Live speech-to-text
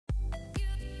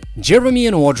Jeremy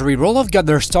and Audrey Roloff got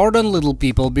their start on Little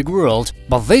People Big World,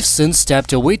 but they've since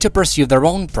stepped away to pursue their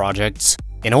own projects.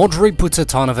 And Audrey puts a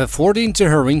ton of effort into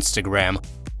her Instagram.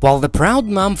 While the proud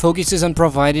mom focuses on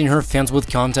providing her fans with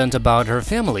content about her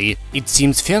family, it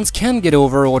seems fans can't get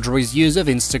over Audrey's use of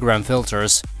Instagram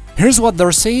filters. Here's what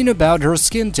they're saying about her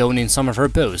skin tone in some of her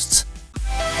posts.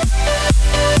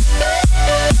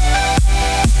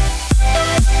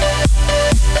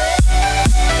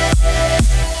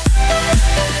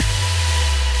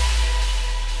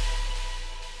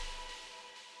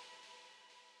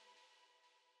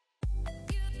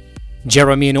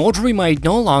 Jeremy and Audrey might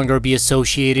no longer be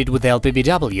associated with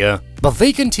LPBW, but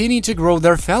they continue to grow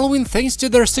their following thanks to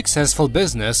their successful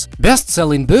business,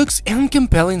 best-selling books, and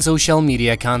compelling social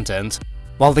media content.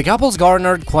 While the couple's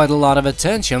garnered quite a lot of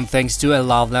attention thanks to A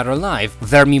Love Letter Live,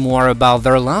 their memoir about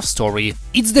their love story,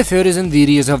 it's the photos and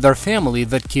videos of their family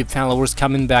that keep followers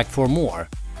coming back for more.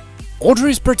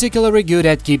 Audrey is particularly good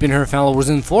at keeping her followers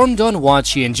informed on what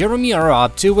she and Jeremy are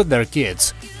up to with their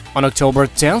kids. On October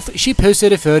 10th, she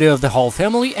posted a photo of the whole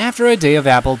family after a day of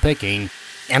apple picking.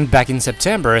 And back in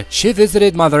September, she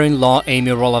visited mother-in-law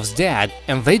Amy Roloff's dad,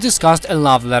 and they discussed A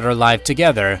Love Letter Live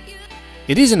together.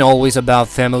 It isn't always about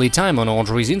family time on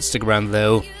Audrey's Instagram,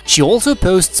 though. She also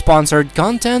posts sponsored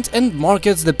content and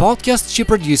markets the podcast she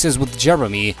produces with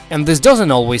Jeremy, and this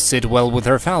doesn't always sit well with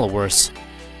her followers.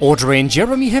 Audrey and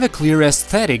Jeremy have a clear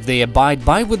aesthetic they abide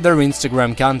by with their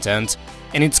Instagram content.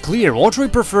 And it's clear Audrey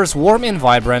prefers warm and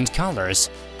vibrant colors.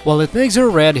 While it makes her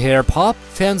red hair pop,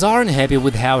 fans aren't happy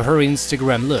with how her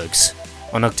Instagram looks.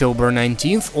 On October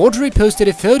 19th, Audrey posted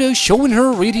a photo showing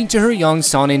her reading to her young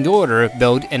son and daughter,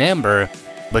 Bode and Ember.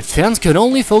 But fans could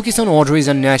only focus on Audrey's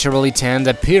unnaturally tanned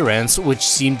appearance, which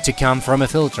seemed to come from a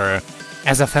filter.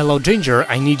 "As a fellow ginger,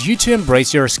 I need you to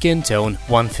embrace your skin tone,"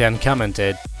 one fan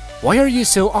commented. "Why are you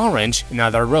so orange?"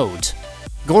 another wrote.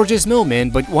 "Gorgeous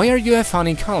moment, but why are you a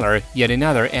funny color?" yet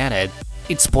another added.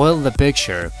 "It spoiled the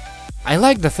picture." "I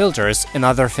like the filters,"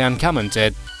 another fan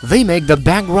commented. "They make the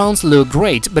backgrounds look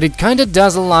great, but it kinda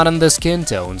does a lot on the skin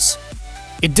tones."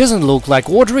 It doesn't look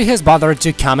like Audrey has bothered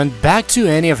to comment back to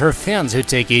any of her fans who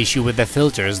take issue with the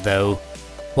filters, though.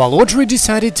 While Audrey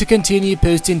decided to continue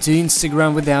posting to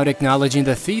Instagram without acknowledging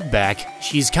the feedback,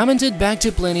 she's commented back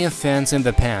to plenty of fans in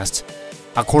the past.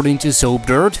 According to Soap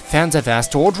Dirt, fans have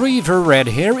asked Audrey if her red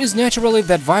hair is naturally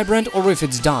that vibrant or if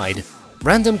it's dyed.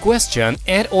 Random question,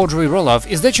 @Audrey Roloff,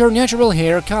 is that your natural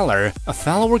hair color? A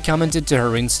follower commented to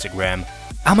her Instagram.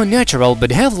 "I'm a natural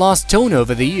but have lost tone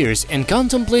over the years and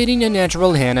contemplating a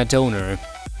natural henna toner."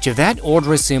 To that,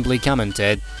 Audrey simply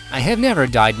commented, "I have never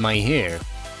dyed my hair."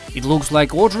 It looks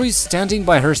like Audrey's standing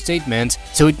by her statement,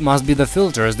 so it must be the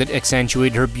filters that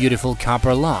accentuate her beautiful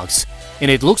copper locks. And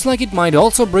it looks like it might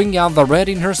also bring out the red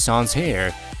in her son's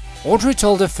hair. Audrey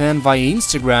told a fan via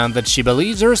Instagram that she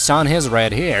believes her son has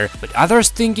red hair, but others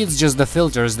think it's just the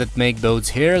filters that make Bode's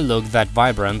hair look that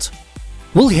vibrant.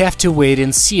 We'll have to wait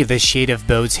and see the shade of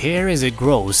Bode's hair as it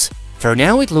grows. For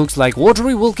now, it looks like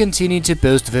Audrey will continue to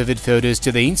post vivid photos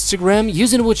to the Instagram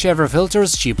using whichever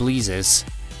filters she pleases.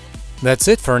 That's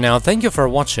it for now, thank you for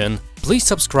watching, please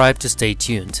subscribe to stay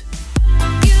tuned.